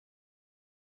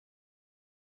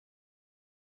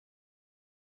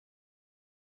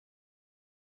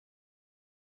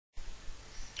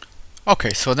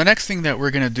Okay, so the next thing that we're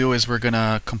going to do is we're going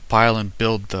to compile and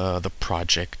build the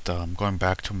project. Going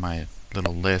back to my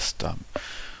little list,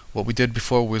 what we did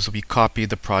before was we copied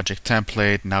the project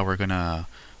template. Now we're going to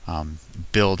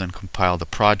build and compile the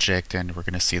project, and we're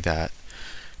going to see that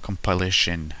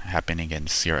compilation happening in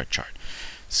Sierra chart.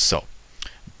 So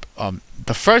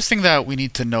the first thing that we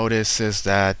need to notice is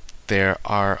that there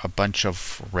are a bunch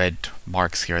of red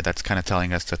marks here. That's kind of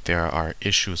telling us that there are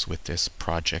issues with this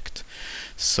project.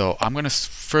 So I'm going to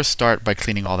first start by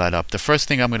cleaning all that up. The first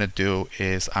thing I'm going to do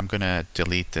is I'm going to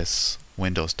delete this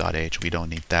windows.h. We don't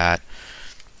need that.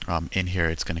 In here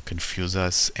it's going to confuse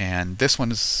us. And this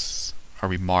one is a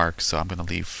remark, so I'm going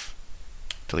to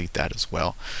delete that as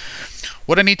well.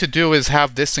 What I need to do is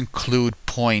have this include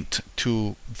point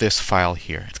to this file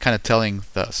here. It's kind of telling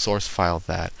the source file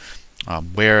that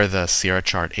where the Sierra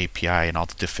chart API and all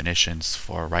the definitions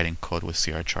for writing code with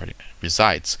Sierra chart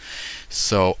resides.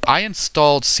 So I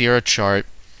installed Sierra chart,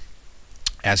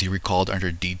 as you recalled,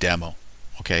 under ddemo.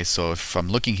 Okay, so if I'm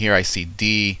looking here, I see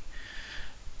d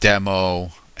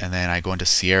demo, and then I go into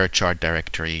Sierra chart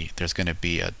directory. There's going to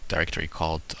be a directory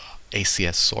called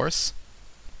ACS source.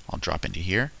 I'll drop into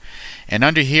here, and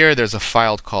under here there's a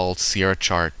file called Sierra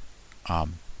chart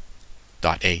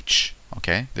 .h.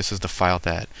 Okay, this is the file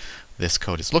that this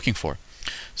code is looking for.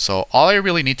 So all I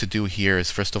really need to do here is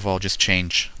first of all just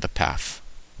change the path.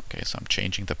 Okay, so I'm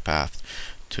changing the path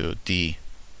to d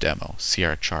demo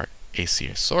Sierra chart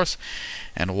ACS source,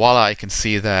 and voila, I can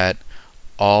see that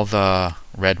all the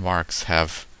red marks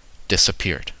have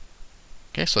disappeared.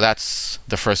 Okay, so that's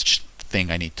the first thing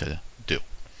I need to do.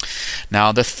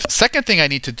 Now the second thing I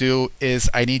need to do is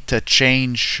I need to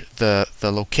change the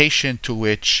location to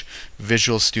which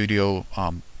Visual Studio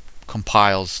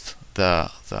compiles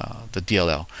the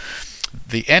DLL.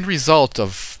 The end result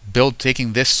of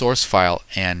taking this source file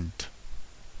and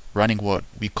running what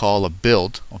we call a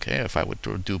build, okay, if I would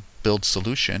do build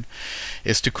solution,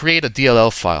 is to create a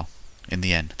DLL file in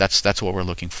the end. That's what we're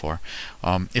looking for.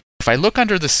 If I look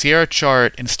under the Sierra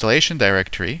chart installation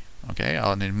directory, okay,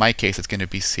 and in my case it's going to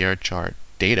be Sierra chart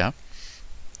data.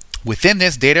 Within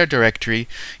this data directory,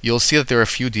 you'll see that there are a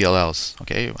few DLLs.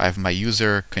 Okay, I have my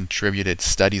user contributed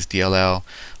studies DLL,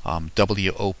 WOPR.dll.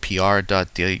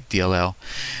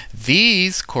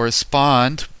 These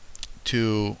correspond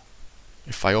to,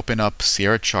 if I open up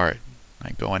Sierra chart,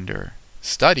 I go under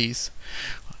studies,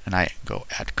 and I go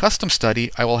add custom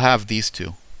study, I will have these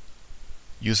two,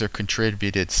 user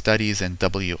contributed studies and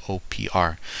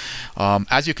WOPR.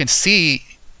 As you can see,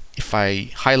 if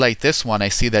I highlight this one, I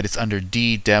see that it's under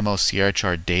D demo Sierra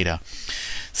chart data.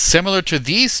 Similar to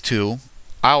these two,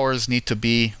 ours need to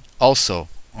be also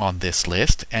on this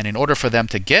list, and in order for them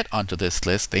to get onto this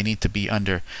list, they need to be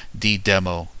under D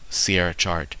demo Sierra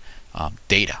chart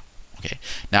data. Okay.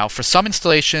 Now, for some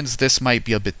installations, this might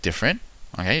be a bit different.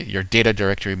 Okay, your data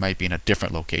directory might be in a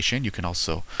different location. You can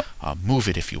also move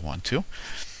it if you want to.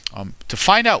 To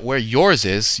find out where yours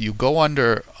is, you go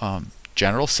under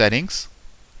General Settings,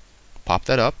 pop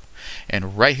that up,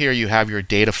 and right here you have your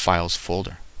data files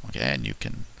folder. Okay, and you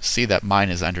can see that mine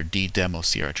is under D demo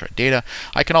Sierra chart data.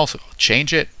 I can also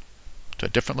change it to a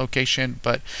different location,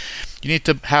 but you need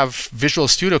to have Visual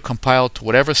Studio compiled to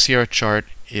whatever Sierra chart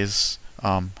is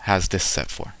has this set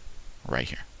for right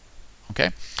here.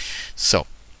 Okay, so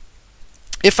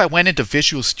if I went into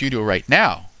Visual Studio right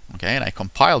now, okay, and I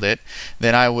compiled it,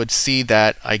 then I would see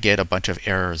that I get a bunch of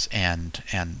errors and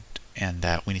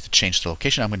that we need to change the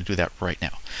location. I'm going to do that right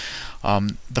now.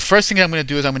 The first thing I'm going to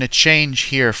do is I'm going to change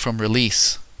here from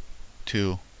release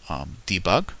to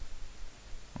debug.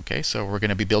 Okay, so we're going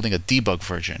to be building a debug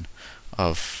version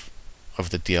of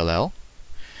the DLL,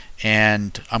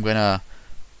 and I'm going to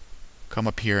come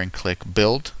up here and click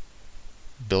build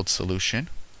solution.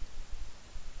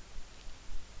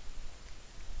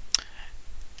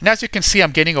 And as you can see,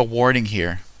 I'm getting a warning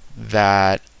here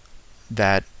that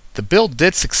the build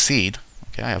did succeed.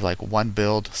 Okay, I have like one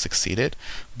build succeeded,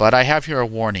 but I have here a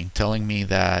warning telling me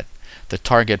that the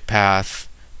target path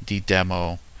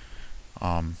ddemo,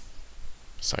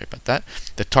 sorry about that,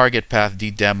 the target path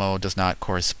ddemo does not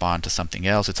correspond to something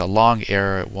else. It's a long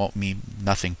error. It won't mean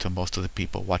nothing to most of the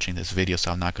people watching this video,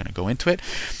 so I'm not going to go into it.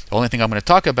 The only thing I'm going to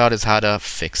talk about is how to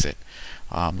fix it.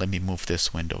 Let me move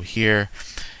this window here.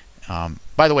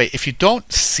 By the way, if you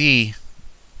don't see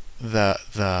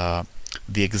the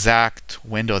exact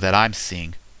window that I'm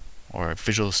seeing, or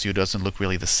Visual Studio doesn't look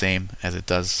really the same as it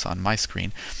does on my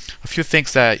screen, a few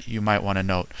things that you might want to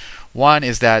note. One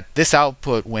is that this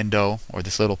output window, or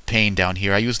this little pane down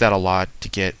here, I use that a lot to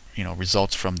get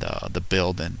results from the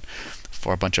build and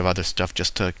for a bunch of other stuff,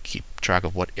 just to keep track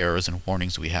of what errors and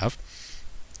warnings we have.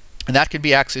 And that can be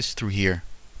accessed through here,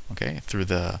 okay, through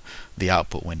the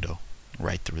output window,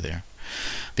 right through there.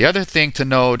 The other thing to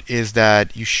note is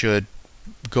that you should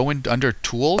go in under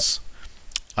Tools,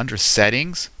 under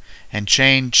Settings, and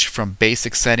change from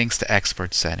Basic Settings to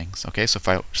Expert Settings. Okay, so if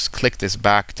I just click this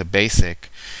back to Basic,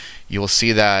 you will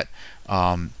see that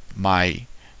my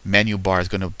menu bar is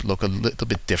going to look a little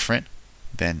bit different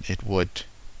than it would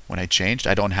when I changed.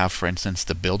 I don't have, for instance,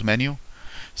 the Build menu.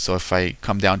 So if I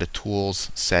come down to Tools,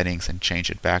 Settings, and change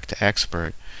it back to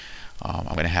Expert, I'm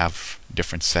going to have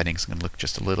different settings. It's going to look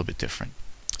just a little bit different.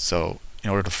 So in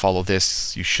order to follow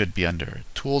this, you should be under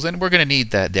Tools, and we're going to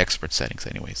need the Expert settings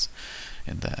anyways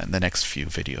in the next few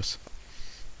videos.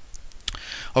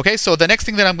 Okay, so the next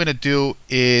thing that I'm going to do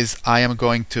is I am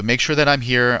going to make sure that I'm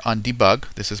here on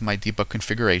Debug. This is my debug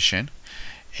configuration,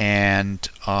 and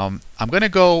I'm going to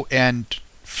go and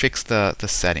fix the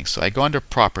settings. So I go under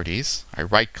Properties, I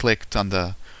right-clicked on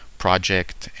the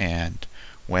project and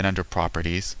went under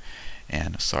Properties,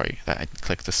 and sorry, I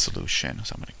clicked the solution,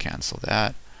 so I'm going to cancel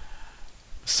that.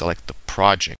 Select the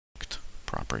project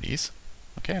properties,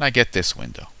 okay, and I get this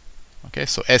window. Okay,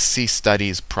 so SC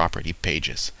Studies Property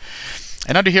Pages,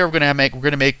 and under here we're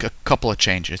going to make a couple of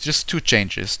changes, just 2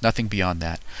 changes, nothing beyond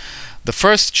that. The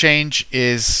first change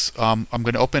is I'm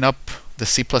going to open up the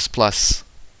C++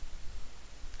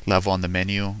 level on the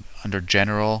menu under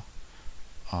General.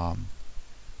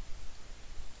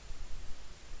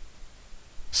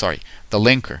 Sorry, the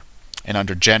linker, and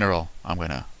under General I'm going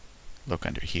to look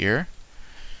under here,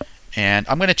 and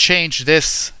I'm going to change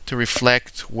this to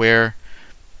reflect where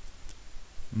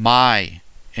my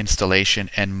installation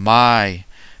and my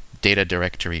data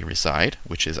directory reside,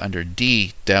 which is under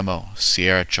D demo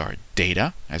Sierra chart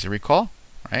data, as you recall,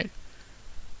 right?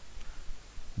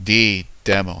 D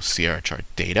demo Sierra chart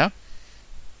data.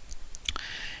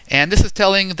 And this is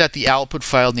telling that the output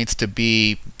file needs to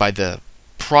be by the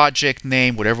project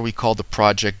name, whatever we call the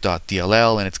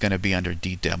project.dll, and it's going to be under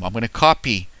ddemo. I'm going to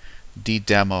copy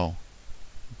ddemo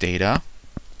data,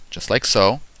 just like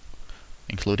so,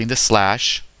 including the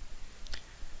slash.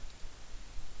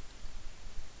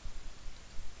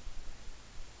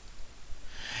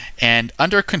 And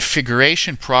under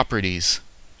Configuration Properties,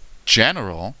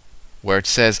 General, where it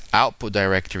says Output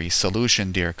Directory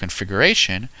Solution Dir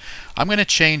Configuration, I'm going to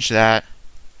change that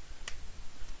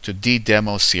to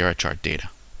ddemo Sierra chart data.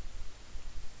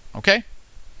 Okay?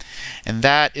 And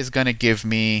that is going to give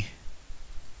me,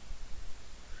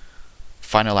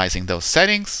 finalizing those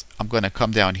settings, I'm going to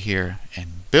come down here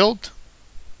and build.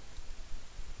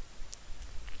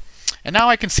 And now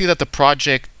I can see that the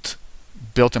project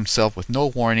built himself with no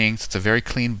warnings. It's a very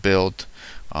clean build.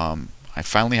 I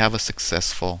finally have a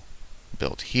successful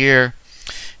build here.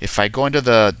 If I go into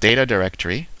the data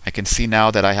directory, I can see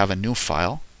now that I have a new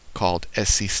file called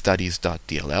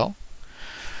scstudies.dll.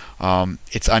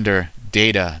 It's under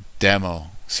data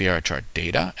demo Sierra chart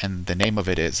data, and the name of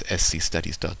it is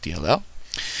scstudies.dll.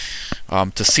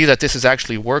 To see that this is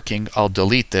actually working, I'll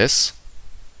delete this.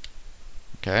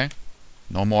 Okay,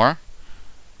 no more.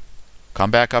 Come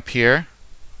back up here,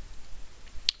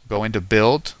 go into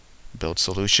build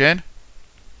solution,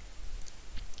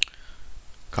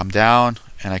 come down,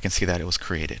 and I can see that it was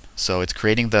created. So it's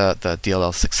creating the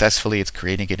DLL successfully. It's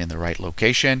creating it in the right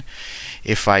location.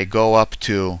 If I go up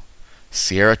to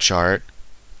Sierra chart,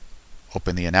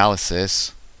 open the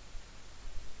analysis,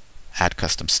 add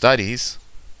custom studies,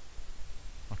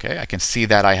 okay, I can see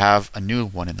that I have a new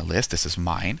one in the list. This is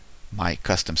mine, my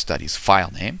custom studies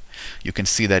file name. You can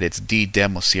see that it's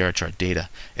ddemo Sierra chart data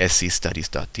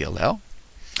scstudies.dll.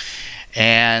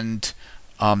 And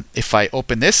if I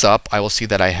open this up, I will see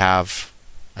that I have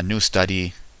a new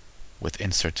study with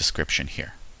insert description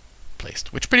here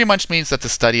placed, which pretty much means that the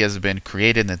study has been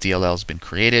created and the DLL has been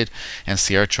created, and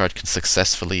Sierra chart can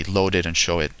successfully load it and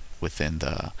show it within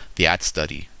the add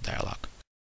study dialog.